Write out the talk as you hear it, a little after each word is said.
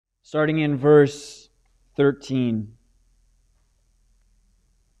starting in verse 13.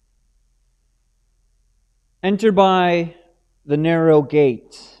 Enter by the narrow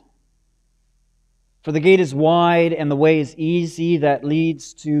gate, for the gate is wide and the way is easy that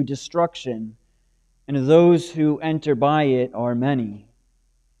leads to destruction, and those who enter by it are many.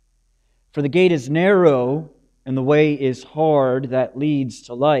 For the gate is narrow and the way is hard that leads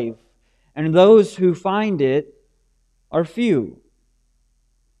to life, and those who find it are few.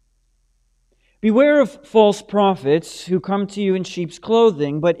 Beware of false prophets who come to you in sheep's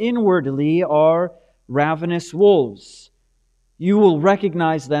clothing, but inwardly are ravenous wolves. You will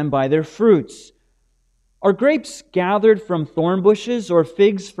recognize them by their fruits. Are grapes gathered from thorn bushes or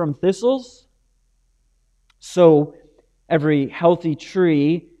figs from thistles? So every healthy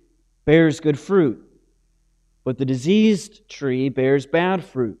tree bears good fruit, but the diseased tree bears bad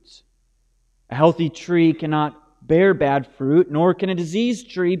fruit. A healthy tree cannot bear bad fruit, nor can a diseased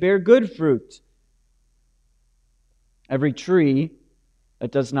tree bear good fruit. Every tree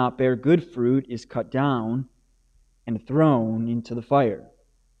that does not bear good fruit is cut down and thrown into the fire.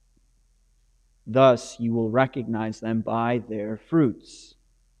 Thus you will recognize them by their fruits.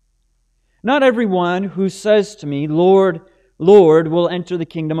 Not everyone who says to me, Lord, Lord, will enter the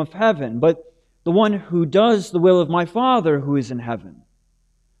kingdom of heaven, but the one who does the will of my Father who is in heaven.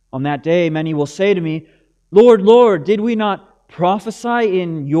 On that day many will say to me, Lord, Lord, did we not prophesy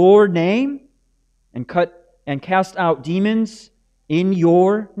in your name and cast out demons in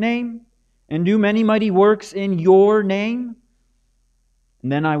your name, and do many mighty works in your name?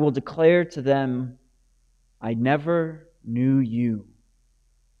 And then I will declare to them, I never knew you.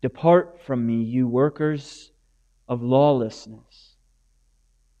 Depart from me, you workers of lawlessness.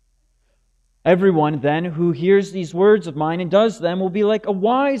 Everyone then who hears these words of mine and does them will be like a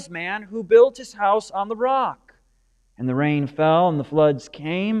wise man who built his house on the rock. And the rain fell, and the floods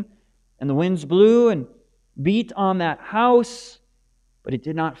came, and the winds blew and beat on that house, but it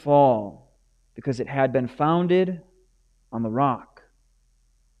did not fall, because it had been founded on the rock.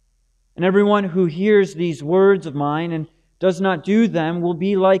 And everyone who hears these words of mine and does not do them will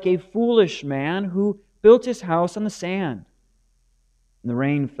be like a foolish man who built his house on the sand. And the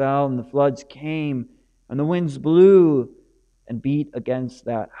rain fell, and the floods came, and the winds blew and beat against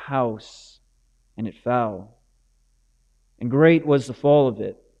that house, and it fell. And great was the fall of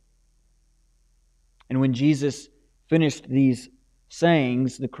it. And when Jesus finished these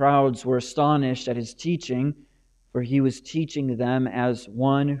sayings, the crowds were astonished at his teaching, for he was teaching them as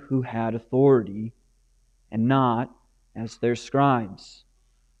one who had authority, and not as their scribes.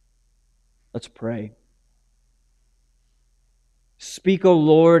 Let's pray. Speak, O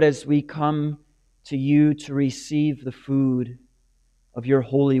Lord, as we come to you to receive the food of your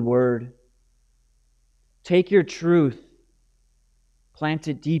holy word. Take your truth, plant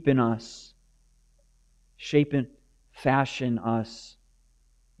it deep in us, shape and fashion us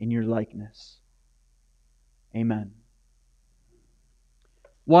in your likeness. Amen.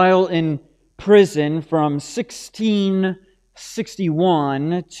 While in prison from 1661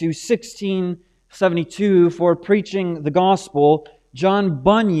 to 1672 for preaching the gospel, John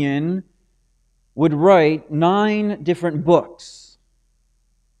Bunyan would write 9 different books.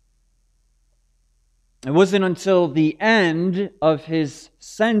 It wasn't until the end of his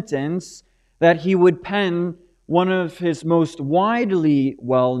sentence that he would pen one of his most widely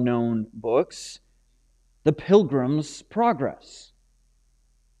well-known books, The Pilgrim's Progress.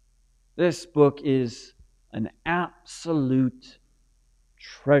 This book is an absolute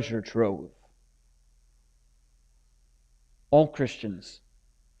treasure trove. All Christians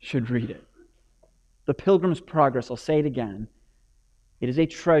should read it. The Pilgrim's Progress, I'll say it again, it is a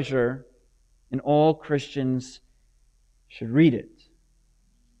treasure, and all Christians should read it.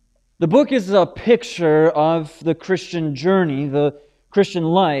 The book is a picture of the Christian journey, the Christian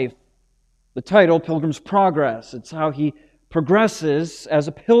life. The title, Pilgrim's Progress, it's how he progresses as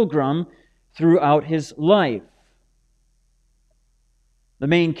a pilgrim throughout his life. The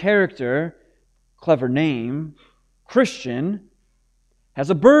main character, clever name, Christian, has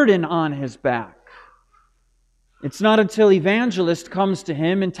a burden on his back. It's not until Evangelist comes to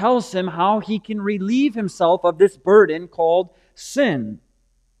him and tells him how he can relieve himself of this burden called sin.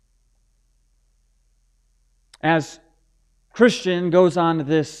 As Christian goes on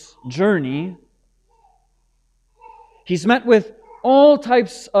this journey, he's met with all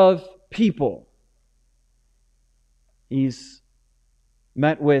types of people. He's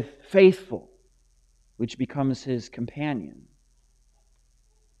met with faithful, which becomes his companion.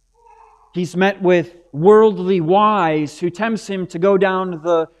 He's met with worldly wise, who tempts him to go down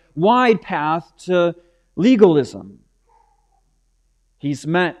the wide path to legalism. He's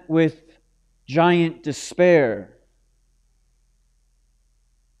met with giant despair.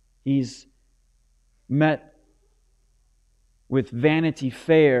 He's met with Vanity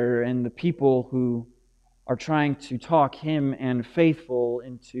Fair and the people who are trying to talk him and faithful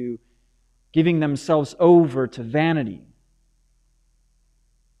into giving themselves over to vanity.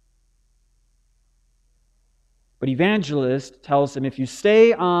 But Evangelist tells him, if you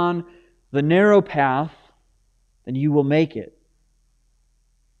stay on the narrow path, then you will make it.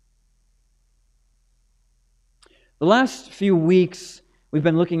 The last few weeks, we've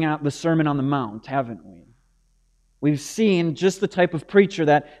been looking at the Sermon on the Mount, haven't we? We've seen just the type of preacher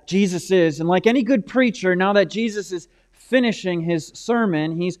that Jesus is. And like any good preacher, now that Jesus is finishing his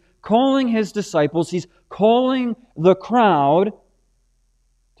sermon, he's calling his disciples, he's calling the crowd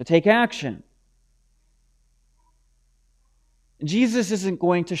to take action. Jesus isn't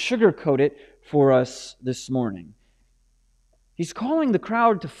going to sugarcoat it for us this morning. He's calling the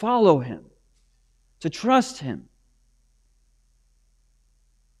crowd to follow him, to trust him.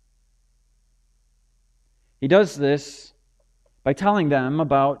 He does this by telling them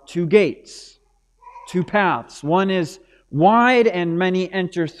about two gates, two paths. One is wide and many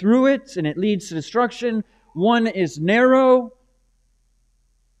enter through it, and it leads to destruction. One is narrow,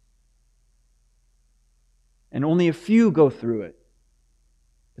 and only a few go through it.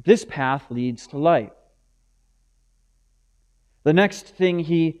 But this path leads to life. The next thing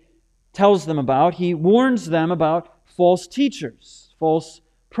he tells them about, he warns them about false teachers, false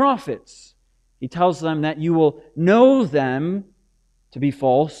prophets. He tells them that you will know them to be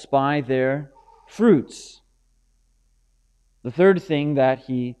false by their fruits. The third thing that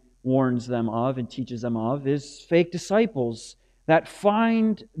he warns them of and teaches them of is fake disciples that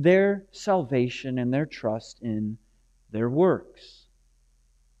find their salvation and their trust in their works.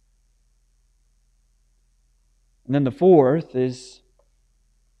 And then the fourth is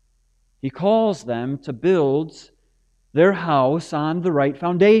he calls them to build their house on the right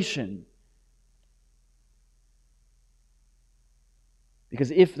foundation.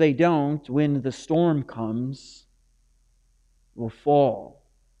 Because if they don't, when the storm comes, it will fall.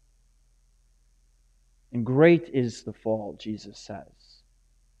 And great is the fall, Jesus says,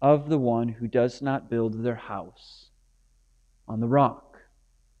 of the one who does not build their house on the rock.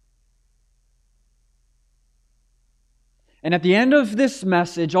 And at the end of this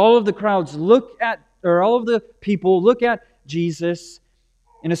message, all of the people look at Jesus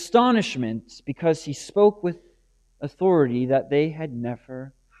in astonishment because he spoke with authority that they had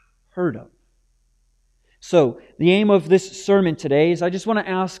never heard of. So, the aim of this sermon today is I just want to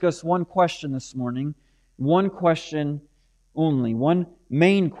ask us one question this morning. One question only. One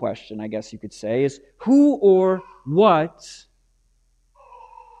main question, I guess you could say, is who or what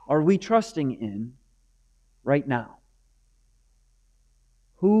are we trusting in right now?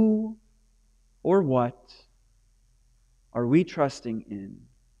 Who or what are we trusting in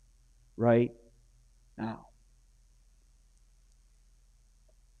right now?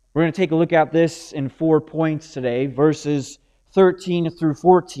 We're going to take a look at this in 4 points today, verses 13 through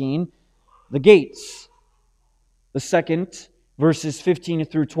 14, the gates. The second, verses 15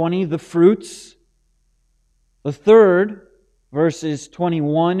 through 20, the fruits. The third, verses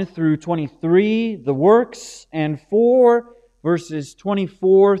 21 through 23, the works. And 4, verses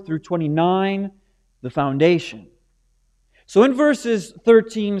 24 through 29, the foundation. So in verses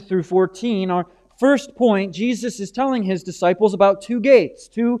 13 through 14, our first point, Jesus is telling his disciples about two gates,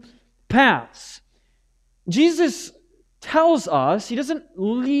 two paths. Jesus tells us, he doesn't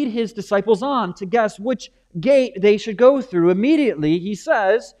lead his disciples on to guess which gate they should go through. Immediately, he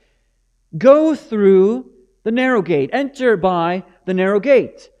says, go through the narrow gate. Enter by the narrow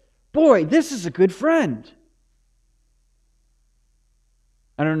gate. Boy, this is a good friend.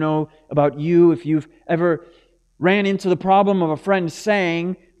 I don't know about you, if you've ever ran into the problem of a friend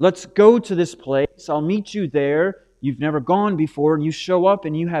saying, let's go to this place, I'll meet you there. You've never gone before, and you show up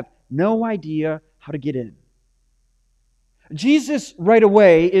and you have no idea how to get in. Jesus right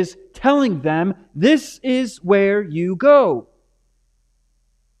away is telling them, this is where you go.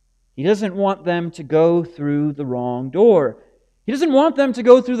 He doesn't want them to go through the wrong door. He doesn't want them to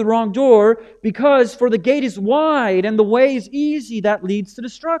go through the wrong door because for the gate is wide and the way is easy that leads to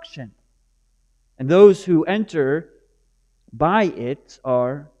destruction. And those who enter by it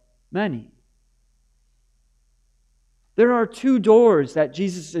are many. There are two doors that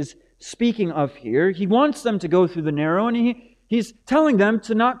Jesus is speaking of here. He wants them to go through the narrow, and he's telling them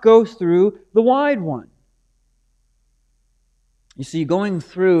to not go through the wide one. You see, going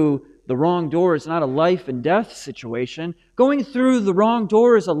through the wrong door is not a life and death situation. Going through the wrong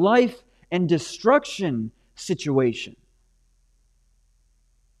door is a life and destruction situation.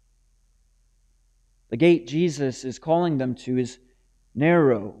 The gate Jesus is calling them to is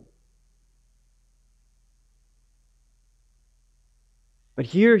narrow. But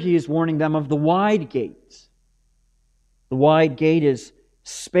here he is warning them of the wide gate. The wide gate is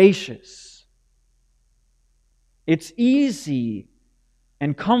spacious. It's easy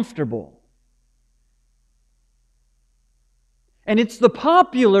and comfortable. And it's the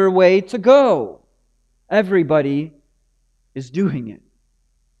popular way to go. Everybody is doing it.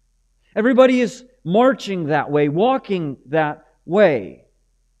 Everybody is marching that way, walking that way.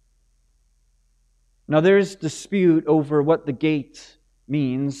 Now there's dispute over what the gate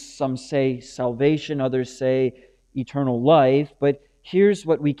means. Some say salvation, others say eternal life. But here's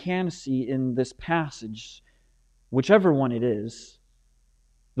what we can see in this passage, whichever one it is.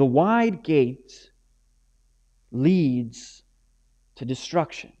 The wide gate leads to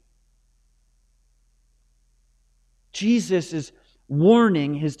destruction. Jesus is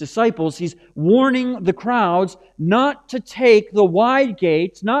warning His disciples, He's warning the crowds not to take the wide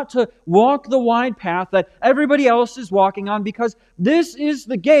gates, not to walk the wide path that everybody else is walking on, because this is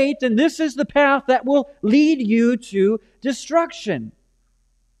the gate and this is the path that will lead you to destruction.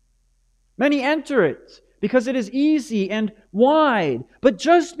 Many enter it because it is easy and wide, but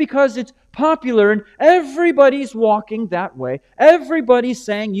just because it's popular and everybody's walking that way, everybody's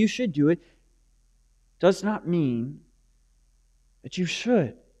saying you should do it, does not mean that you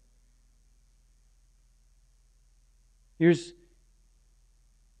should. Here's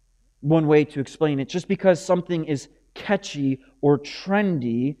one way to explain it. Just because something is catchy or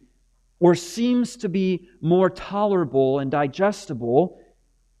trendy or seems to be more tolerable and digestible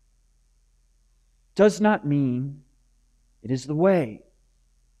does not mean it is the way.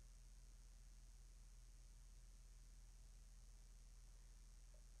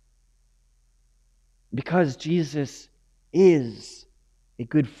 Because Jesus is a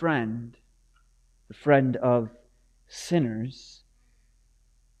good friend, the friend of sinners,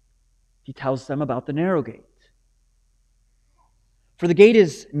 He tells them about the narrow gate. For the gate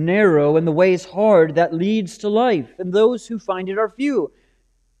is narrow and the way is hard that leads to life, and those who find it are few.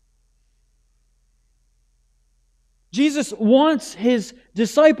 Jesus wants His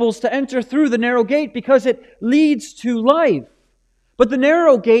disciples to enter through the narrow gate because it leads to life. But the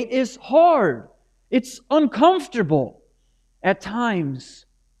narrow gate is hard. It's uncomfortable. At times,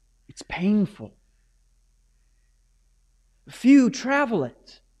 it's painful. Few travel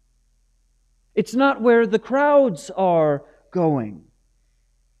it. It's not where the crowds are going.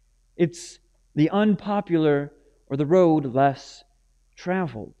 It's the unpopular or the road less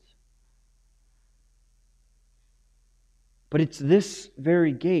traveled. But it's this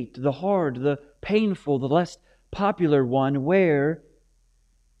very gate, the hard, the painful, the less popular one, where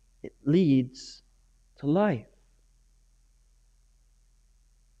it leads to life.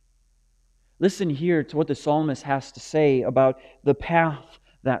 Listen here to what the psalmist has to say about the path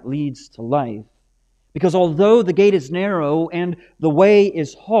that leads to life. Because although the gate is narrow and the way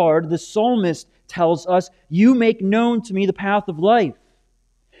is hard, the psalmist tells us, "You make known to me the path of life.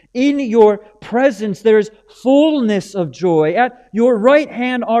 In your presence there is fullness of joy. At your right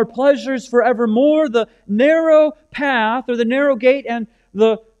hand are pleasures forevermore." The narrow path, or the narrow gate and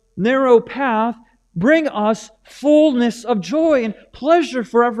the narrow path, bring us fullness of joy and pleasure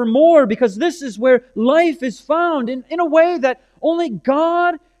forevermore, because this is where life is found in a way that only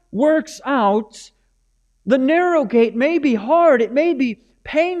God works out. The narrow gate may be hard, it may be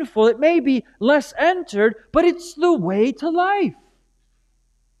painful, it may be less entered, but it's the way to life.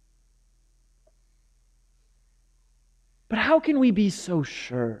 But how can we be so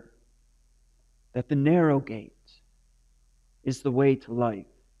sure that the narrow gate is the way to life?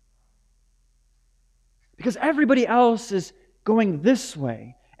 Because everybody else is going this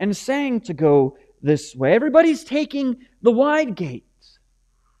way and saying to go this way. Everybody's taking the wide gate.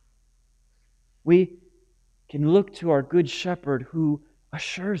 We can look to our Good Shepherd who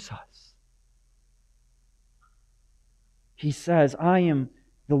assures us. He says, "I am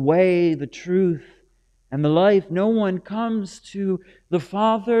the way, the truth, and the life. No one comes to the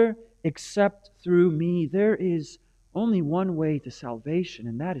Father except through me." There is only one way to salvation,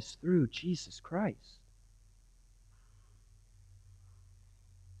 and that is through Jesus Christ.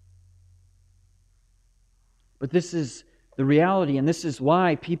 But this is the reality, and this is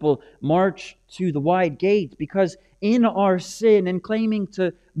why people march to the wide gate, because in our sin and claiming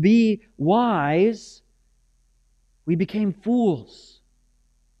to be wise, we became fools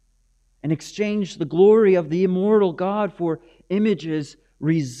and exchanged the glory of the immortal God for images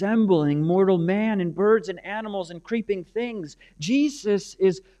resembling mortal man and birds and animals and creeping things. Jesus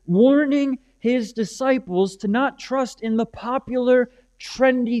is warning His disciples to not trust in the popular,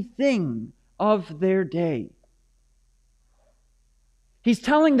 trendy thing of their day. He's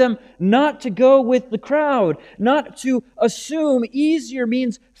telling them not to go with the crowd, not to assume easier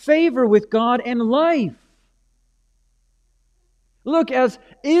means favor with God and life. Look, as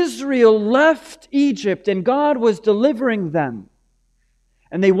Israel left Egypt and God was delivering them,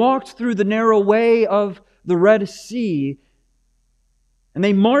 and they walked through the narrow way of the Red Sea, and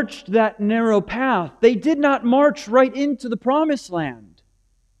they marched that narrow path, they did not march right into the Promised Land.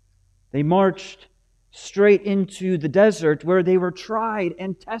 They marched straight into the desert where they were tried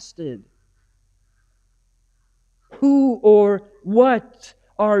and tested. Who or what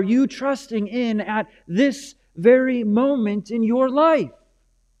are you trusting in at this very moment in your life?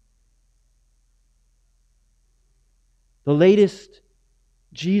 The latest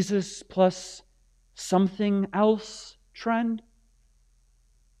Jesus plus something else trend?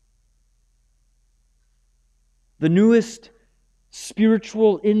 The newest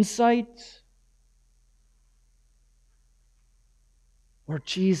spiritual insight? Or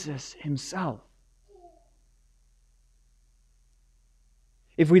Jesus Himself?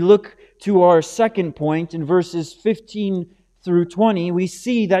 If we look to our second point in verses 15 through 20, we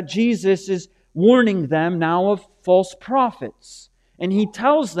see that Jesus is warning them now of false prophets. And He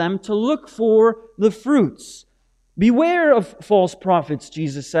tells them to look for the fruits. Beware of false prophets,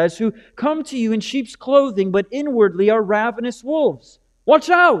 Jesus says, who come to you in sheep's clothing, but inwardly are ravenous wolves. Watch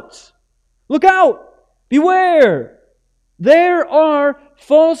out! Look out! Beware! There are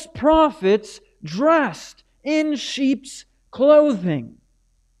false prophets dressed in sheep's clothing.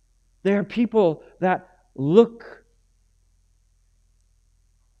 They are people that look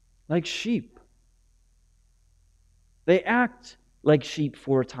like sheep. They act like sheep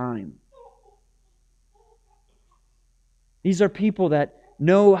for a time. These are people that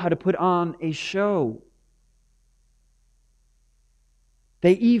know how to put on a show.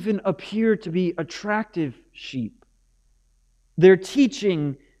 They even appear to be attractive sheep. Their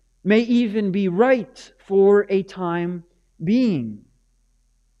teaching may even be right for a time being.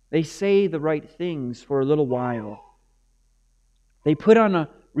 They say the right things for a little while. They put on a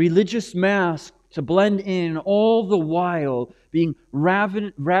religious mask to blend in, all the while being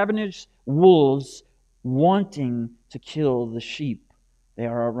ravenous wolves wanting to kill the sheep they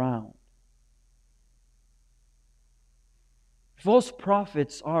are around. False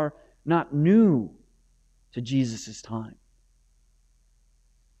prophets are not new to Jesus' time.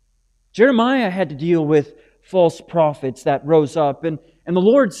 Jeremiah had to deal with false prophets that rose up, and the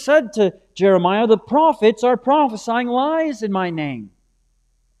Lord said to Jeremiah, "The prophets are prophesying lies in my name.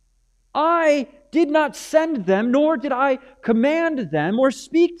 I did not send them, nor did I command them or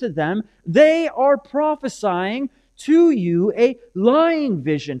speak to them. They are prophesying to you a lying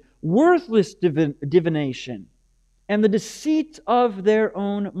vision, worthless divination, and the deceit of their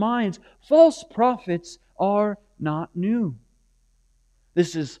own minds." False prophets are not new.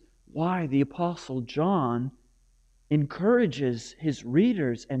 This is why the Apostle John encourages his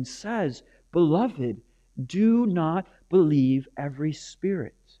readers and says, "Beloved, do not believe every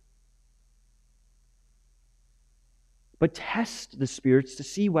spirit, but test the spirits to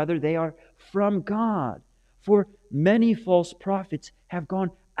see whether they are from God. For many false prophets have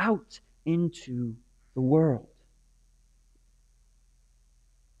gone out into the world."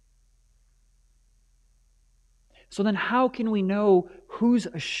 So then how can we know who's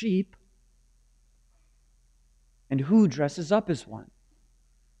a sheep and who dresses up as one?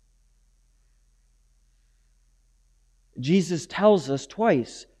 Jesus tells us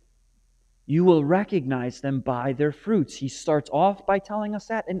twice, you will recognize them by their fruits. He starts off by telling us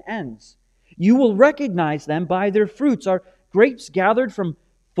that and ends. You will recognize them by their fruits. Are grapes gathered from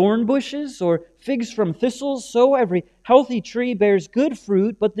thorn bushes or figs from thistles? So every healthy tree bears good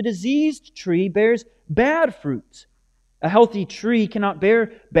fruit, but the diseased tree bears bad fruit. A healthy tree cannot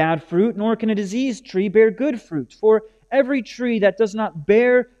bear bad fruit, nor can a diseased tree bear good fruit. For every tree that does not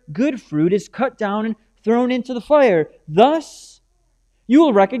bear good fruit is cut down and thrown into the fire. Thus, you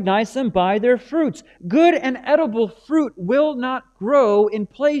will recognize them by their fruits. Good and edible fruit will not grow in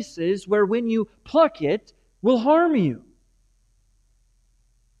places where when you pluck it, will harm you.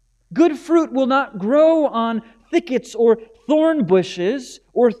 Good fruit will not grow on thickets or thorn bushes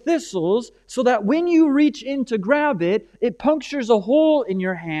or thistles, so that when you reach in to grab it, it punctures a hole in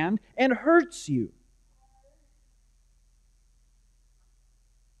your hand and hurts you.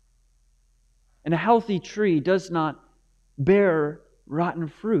 And a healthy tree does not bear rotten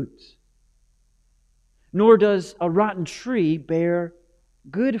fruit, nor does a rotten tree bear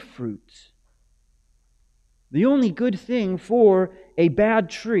good fruit. The only good thing for a bad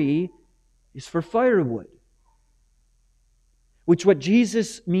tree is for firewood. which what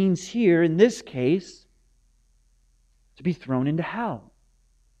Jesus means here in this case, to be thrown into hell.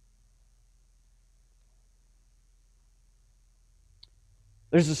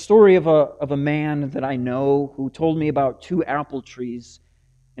 There's a story of a man that I know who told me about 2 apple trees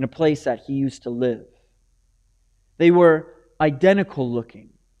in a place that he used to live. They were identical looking.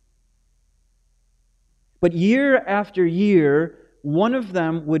 But year after year, one of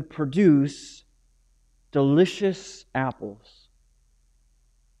them would produce delicious apples.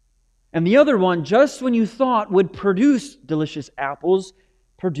 And the other one, just when you thought would produce delicious apples,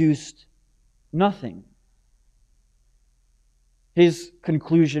 produced nothing. His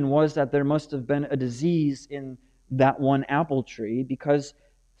conclusion was that there must have been a disease in that one apple tree, because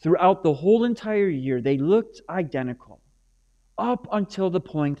throughout the whole entire year they looked identical, up until the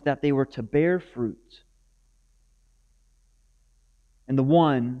point that they were to bear fruit. And the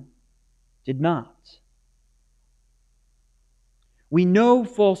one did not. We know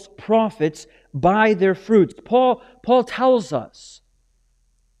false prophets by their fruits. Paul tells us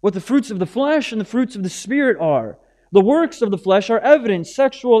what the fruits of the flesh and the fruits of the Spirit are. The works of the flesh are evident: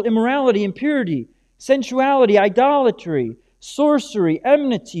 sexual immorality, impurity, sensuality, idolatry, sorcery,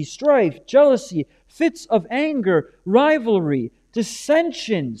 enmity, strife, jealousy, fits of anger, rivalry,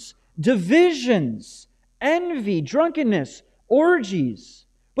 dissensions, divisions, envy, drunkenness, orgies.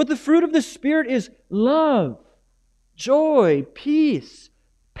 But the fruit of the Spirit is love, joy, peace,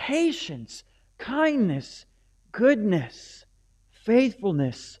 patience, kindness, goodness,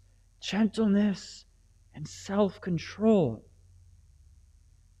 faithfulness, gentleness, and self-control.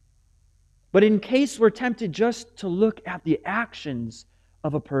 But in case we're tempted just to look at the actions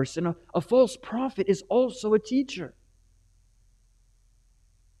of a person, a false prophet is also a teacher.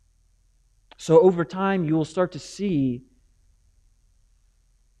 So over time, you will start to see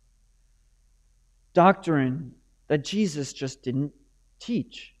doctrine that Jesus just didn't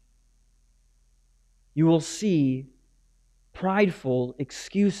teach. You will see prideful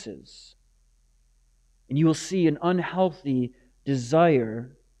excuses. And you will see an unhealthy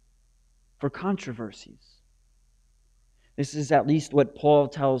desire for controversies. This is at least what Paul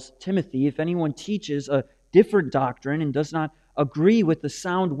tells Timothy. If anyone teaches a different doctrine and does not agree with the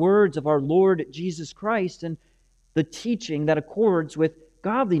sound words of our Lord Jesus Christ and the teaching that accords with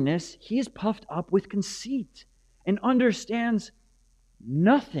godliness, he is puffed up with conceit and understands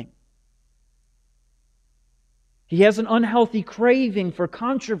nothing. He has an unhealthy craving for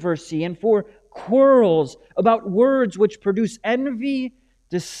controversy and for quarrels about words which produce envy,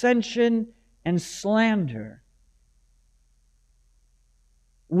 dissension, and slander.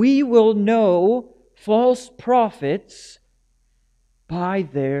 We will know false prophets by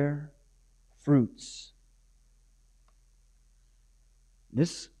their fruits.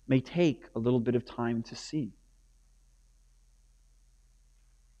 This may take a little bit of time to see.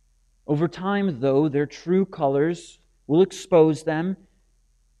 Over time, though, their true colors will expose them.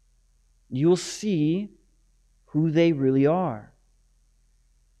 You'll see who they really are.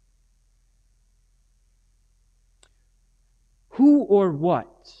 Who or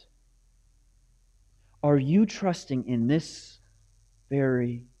what are you trusting in this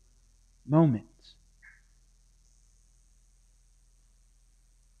very moment?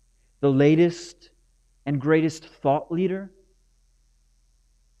 The latest and greatest thought leader?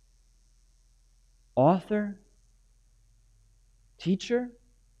 Author? Teacher?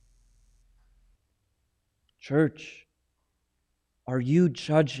 Church, are you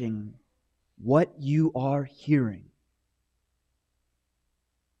judging what you are hearing?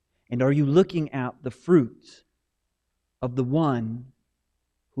 And are you looking at the fruit of the one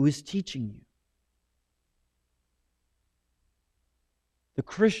who is teaching you? The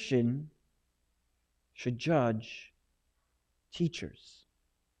Christian should judge teachers.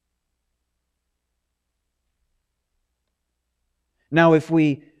 Now, if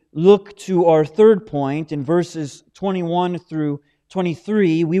we look to our third point in verses 21 through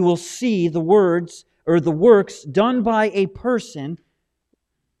 23, we will see the words or the works done by a person.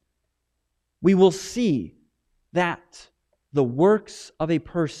 We will see that the works of a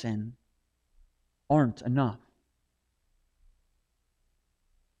person aren't enough.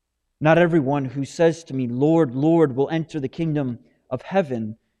 Not everyone who says to me, "Lord, Lord," will enter the kingdom of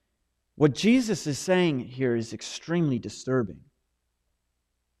heaven. What Jesus is saying here is extremely disturbing.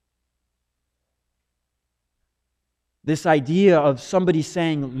 This idea of somebody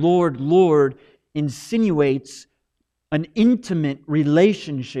saying, "Lord, Lord," insinuates an intimate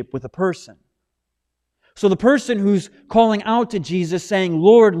relationship with a person. So the person who's calling out to Jesus saying,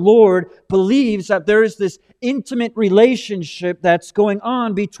 "Lord, Lord," believes that there is this intimate relationship that's going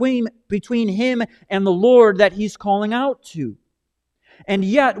on between him and the Lord that he's calling out to. And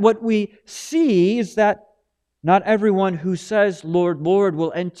yet what we see is that not everyone who says, Lord, Lord,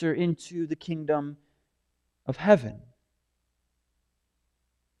 will enter into the kingdom of heaven.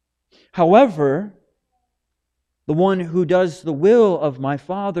 However, the one who does the will of my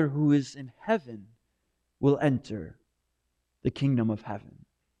Father who is in heaven will enter the kingdom of heaven.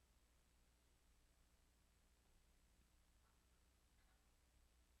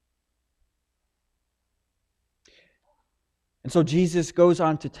 And so Jesus goes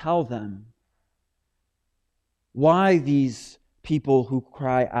on to tell them why these people who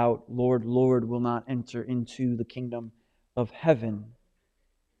cry out, Lord, Lord, will not enter into the kingdom of heaven.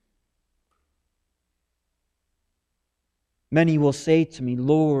 Many will say to me,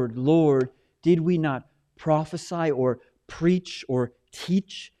 Lord, Lord, did we not prophesy or preach or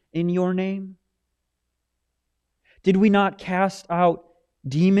teach in your name? Did we not cast out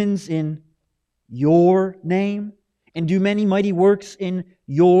demons in your name and do many mighty works in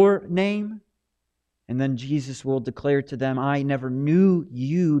your name? And then Jesus will declare to them, I never knew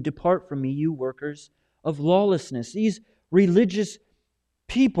you. Depart from me, you workers of lawlessness. These religious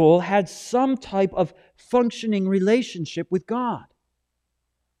people had some type of functioning relationship with God.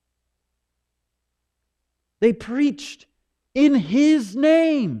 They preached in His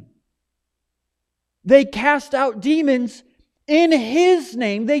name. They cast out demons in His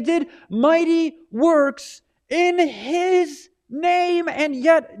name. They did mighty works in His name. And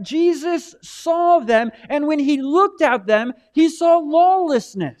yet Jesus saw them, and when He looked at them, He saw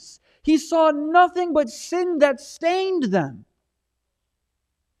lawlessness. He saw nothing but sin that stained them.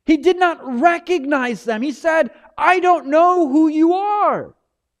 He did not recognize them. He said, I don't know who you are.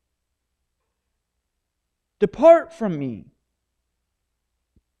 Depart from me,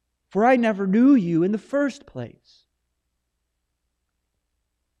 for I never knew you in the first place.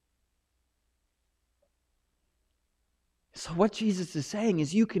 So what Jesus is saying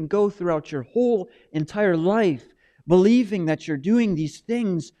is you can go throughout your whole entire life believing that you're doing these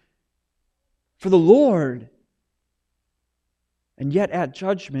things for the Lord, and yet at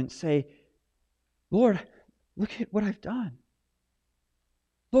judgment say, Lord, look at what I've done.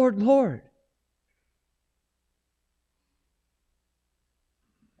 Lord, Lord.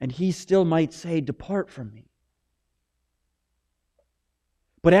 And He still might say, depart from me.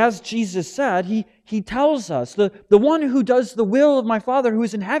 But as Jesus said, He tells us, the one who does the will of my Father who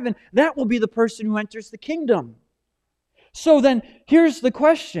is in heaven, that will be the person who enters the kingdom. So then, here's the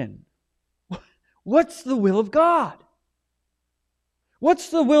question. What's the will of God? What's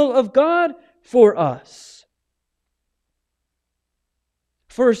the will of God for us?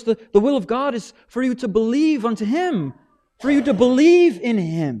 First, the will of God is for you to believe unto Him, for you to believe in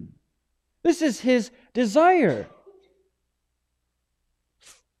Him. This is His desire,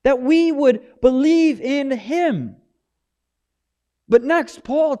 that we would believe in Him. But next,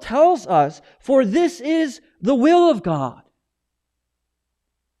 Paul tells us, for this is the will of God,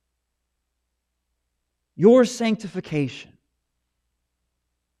 your sanctification,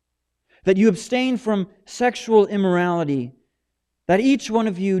 that you abstain from sexual immorality, that each one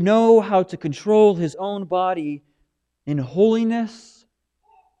of you know how to control his own body in holiness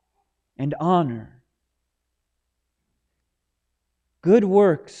and honor. Good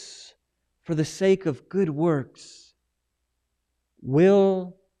works for the sake of good works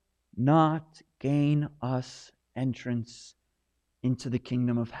will not gain us entrance into the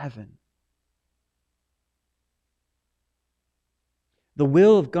kingdom of heaven. The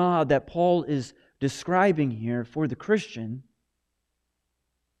will of God that Paul is describing here for the Christian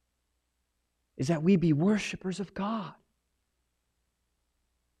is that we be worshipers of God.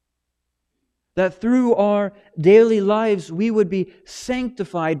 That through our daily lives we would be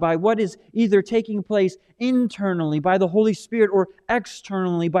sanctified by what is either taking place internally by the Holy Spirit or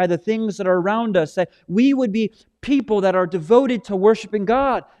externally by the things that are around us. That we would be people that are devoted to worshiping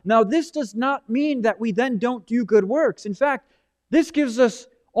God. Now, this does not mean that we then don't do good works. In fact, this gives us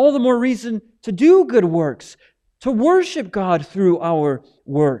all the more reason to do good works, to worship God through our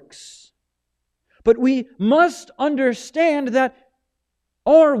works. But we must understand that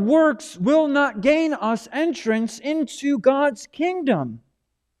our works will not gain us entrance into God's kingdom.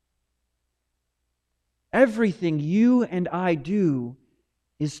 Everything you and I do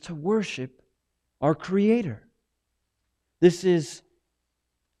is to worship our Creator. This is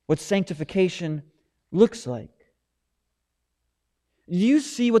what sanctification looks like. Do you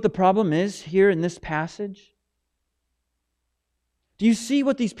see what the problem is here in this passage? Do you see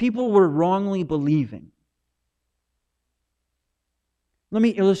what these people were wrongly believing? Let me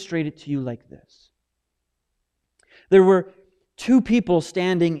illustrate it to you like this. There were two people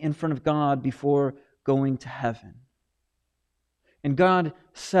standing in front of God before going to heaven. And God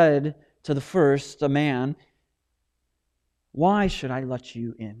said to the first, a man, "Why should I let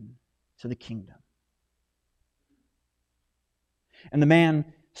you in to the kingdom?" And the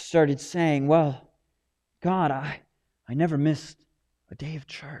man started saying, "Well, God, I never missed a day of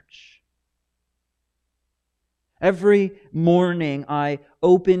church. Every morning I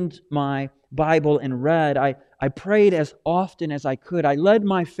opened my Bible and read. I prayed as often as I could. I led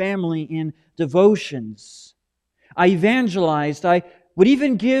my family in devotions. I evangelized. I would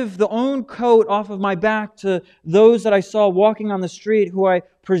even give the own coat off of my back to those that I saw walking on the street who I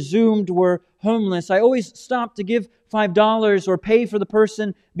presumed were homeless. I always stopped to give $5 or pay for the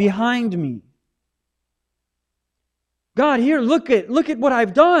person behind me. God, here, look at what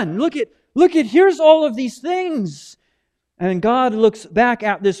I've done. Look at, here's all of these things." And God looks back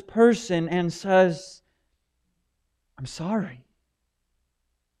at this person and says, "I'm sorry.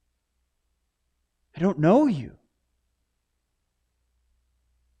 I don't know you.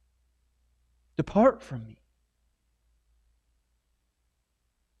 Depart from me."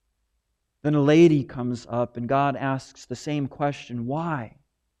 Then a lady comes up and God asks the same question, "Why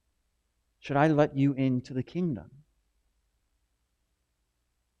should I let you into the kingdom?"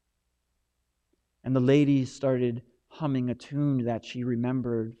 And the lady started humming a tune that she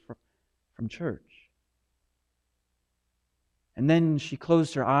remembered from church. And then she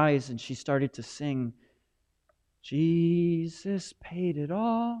closed her eyes and she started to sing, "Jesus paid it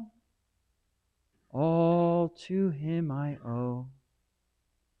all to Him I owe.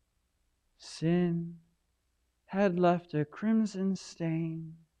 Sin had left a crimson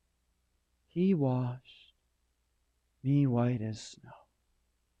stain, He washed me white as snow."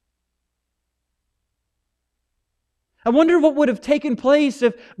 I wonder what would have taken place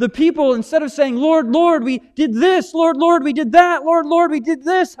if the people, instead of saying, "Lord, Lord, we did this. Lord, Lord, we did that. Lord, Lord, we did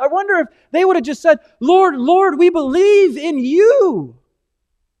this." I wonder if they would have just said, "Lord, Lord, we believe in You."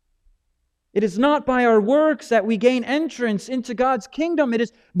 It is not by our works that we gain entrance into God's kingdom. It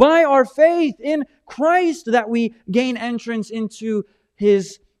is by our faith in Christ that we gain entrance into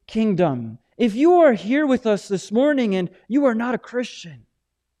His kingdom. If you are here with us this morning and you are not a Christian,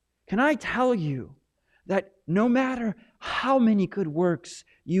 can I tell you that no matter how many good works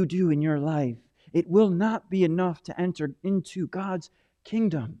you do in your life, it will not be enough to enter into God's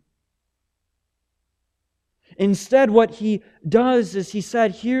kingdom. Instead, what He does is He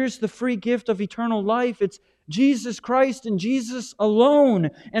said, here's the free gift of eternal life. It's Jesus Christ and Jesus alone.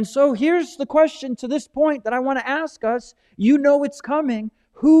 And so here's the question to this point that I want to ask us. You know it's coming.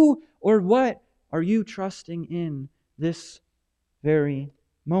 Who or what are you trusting in this very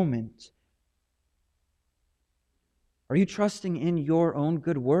moment? Are you trusting in your own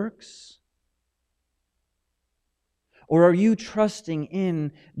good works? Or are you trusting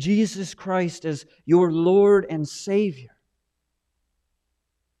in Jesus Christ as your Lord and Savior?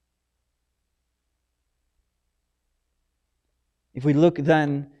 If we look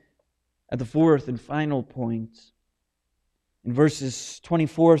then at the fourth and final point, in verses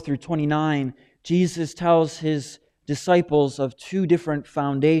 24 through 29, Jesus tells His disciples of two different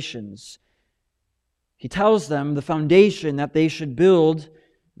foundations. He tells them the foundation that they should build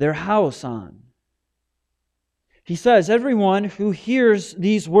their house on. He says, "Everyone who hears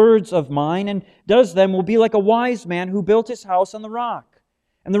these words of mine and does them will be like a wise man who built his house on the rock.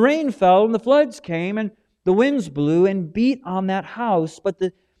 And the rain fell, and the floods came, and the winds blew and beat on that house, but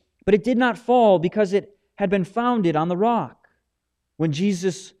it did not fall because it had been founded on the rock." When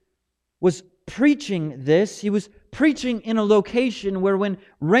Jesus was preaching this, He was preaching in a location where when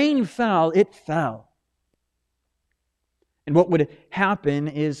rain fell, it fell. And what would happen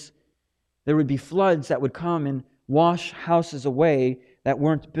is there would be floods that would come and wash houses away that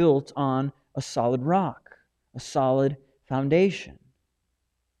weren't built on a solid rock, a solid foundation.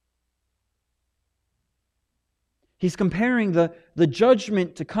 He's comparing the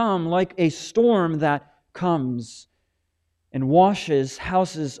judgment to come like a storm that comes and washes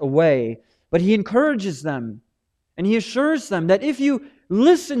houses away. But He encourages them and He assures them that if you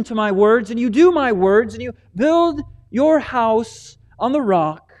listen to my words and you do my words and you build your house on the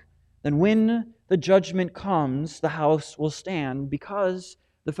rock, then when the judgment comes, the house will stand because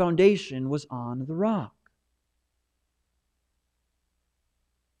the foundation was on the rock.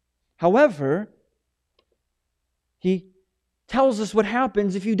 However, He tells us what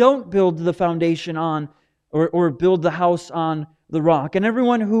happens if you don't build the foundation on or build the house on the rock. "And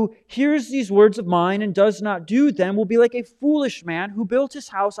everyone who hears these words of mine and does not do them will be like a foolish man who built his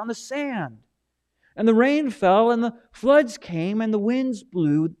house on the sand. And the rain fell, and the floods came, and the winds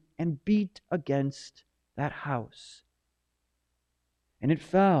blew and beat against that house. And it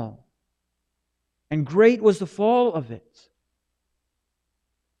fell. And great was the fall of it.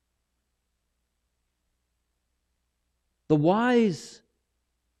 The wise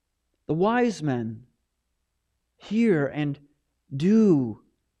men hear and do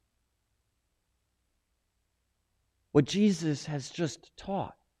what Jesus has just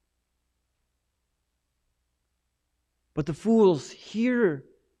taught. But the fools hear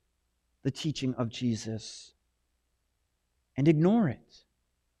the teaching of Jesus and ignore it.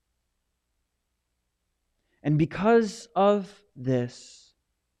 And because of this,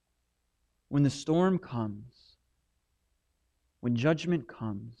 when the storm comes, when judgment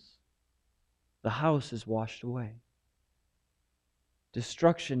comes, the house is washed away.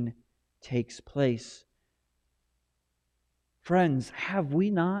 Destruction takes place. Friends, have we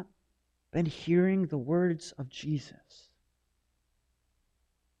not been hearing the words of Jesus?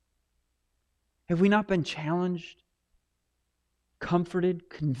 Have we not been challenged, comforted,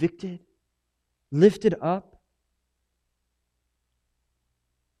 convicted, lifted up?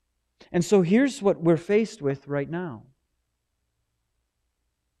 And so here's what we're faced with right now.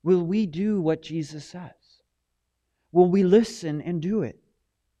 Will we do what Jesus says? Will we listen and do it?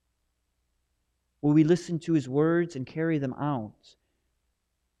 Will we listen to His words and carry them out?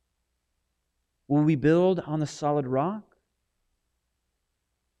 Will we build on the solid rock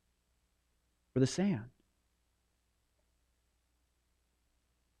or the sand?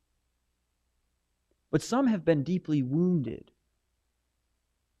 But some have been deeply wounded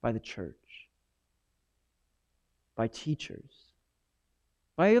by the church, by teachers,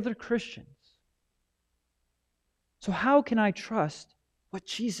 by other Christians. So how can I trust what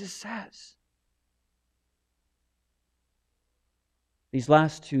Jesus says? These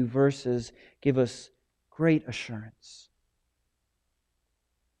last two verses give us great assurance.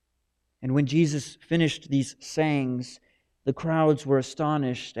 And when Jesus finished these sayings, the crowds were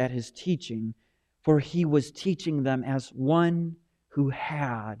astonished at His teaching, for He was teaching them as one who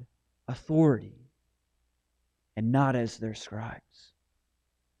had authority, and not as their scribes.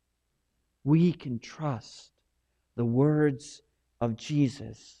 We can trust the words of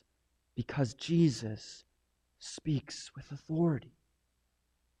Jesus because Jesus speaks with authority.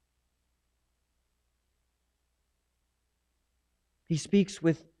 He speaks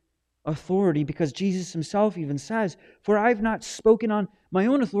with authority because Jesus Himself even says, "For I have not spoken on my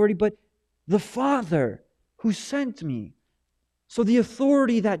own authority, but the Father who sent me." So the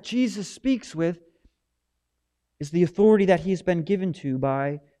authority that Jesus speaks with is the authority that He has been given to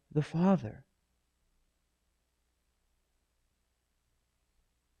by the Father.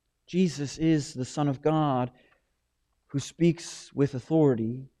 Jesus is the Son of God who speaks with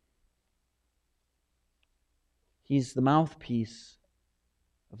authority. He's the mouthpiece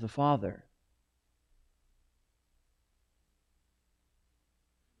of the Father.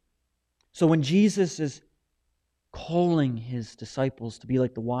 So when Jesus is calling His disciples to be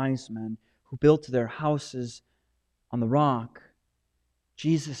like the wise men who built their houses on the rock,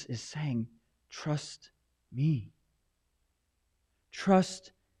 Jesus is saying, trust me.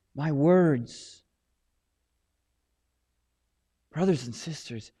 Trust my words. Brothers and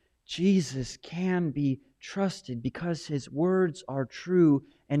sisters, Jesus can be trusted because His words are true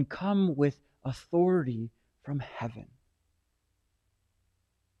and come with authority from heaven.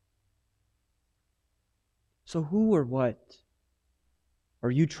 So who or what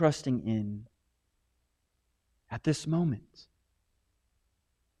are you trusting in at this moment?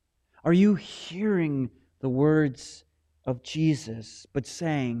 Are you hearing the words of Jesus, but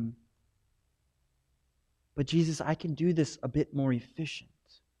saying, "But Jesus, I can do this a bit more efficient.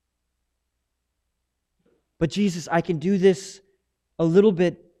 But Jesus, I can do this a little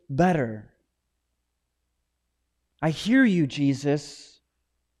bit better. I hear you, Jesus,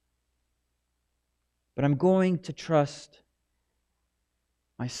 but I'm going to trust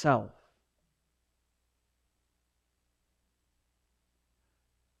myself."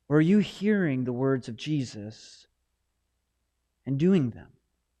 Or are you hearing the words of Jesus and doing them?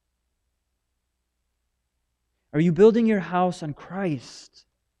 Are you building your house on Christ,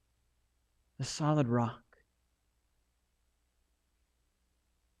 the solid rock,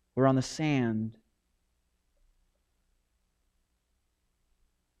 or on the sand?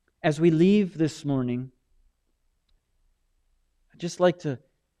 As we leave this morning, I'd just like to,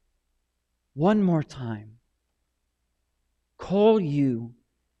 one more time, call you,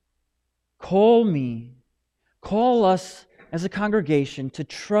 call me, call us as a congregation to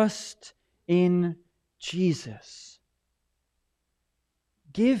trust in Jesus.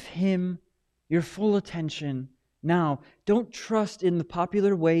 Give Him your full attention now. Don't trust in the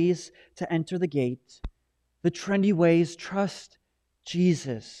popular ways to enter the gate, the trendy ways. Trust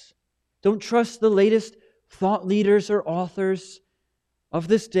Jesus. Don't trust the latest thought leaders or authors of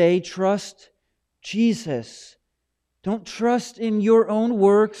this day. Trust Jesus. Don't trust in your own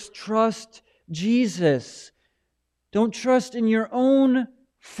works. Trust Jesus. Don't trust in your own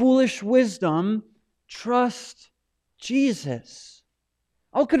foolish wisdom. Trust Jesus.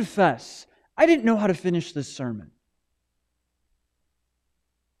 I'll confess, I didn't know how to finish this sermon.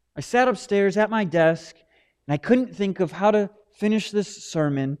 I sat upstairs at my desk, and I couldn't think of how to finish this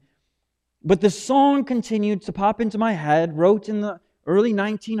sermon. But the song continued to pop into my head, wrote in the early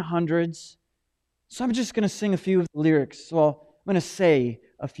 1900s. So I'm just going to sing a few of the lyrics. Well, I'm going to say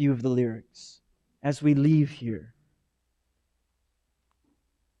a few of the lyrics as we leave here.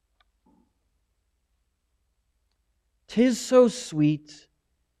 "'Tis so sweet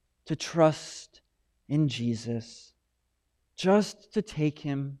to trust in Jesus, just to take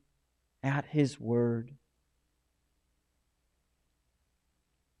Him at His word.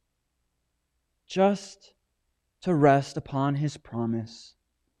 Just to rest upon His promise,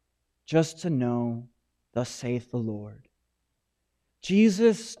 just to know, thus saith the Lord.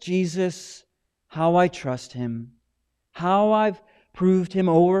 Jesus, Jesus, how I trust Him, how I've proved Him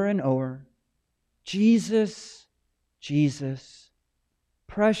over and over. Jesus, Jesus,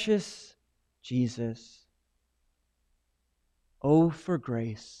 precious Jesus. Oh, for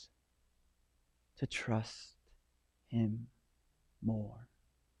grace to trust Him more."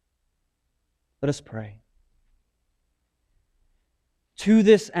 Let us pray. To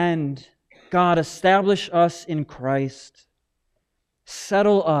this end, God, establish us in Christ.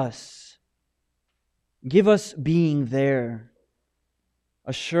 Settle us. Give us being there.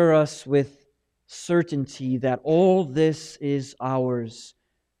 Assure us with certainty that all this is ours.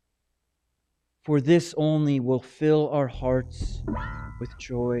 For this only will fill our hearts with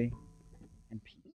joy.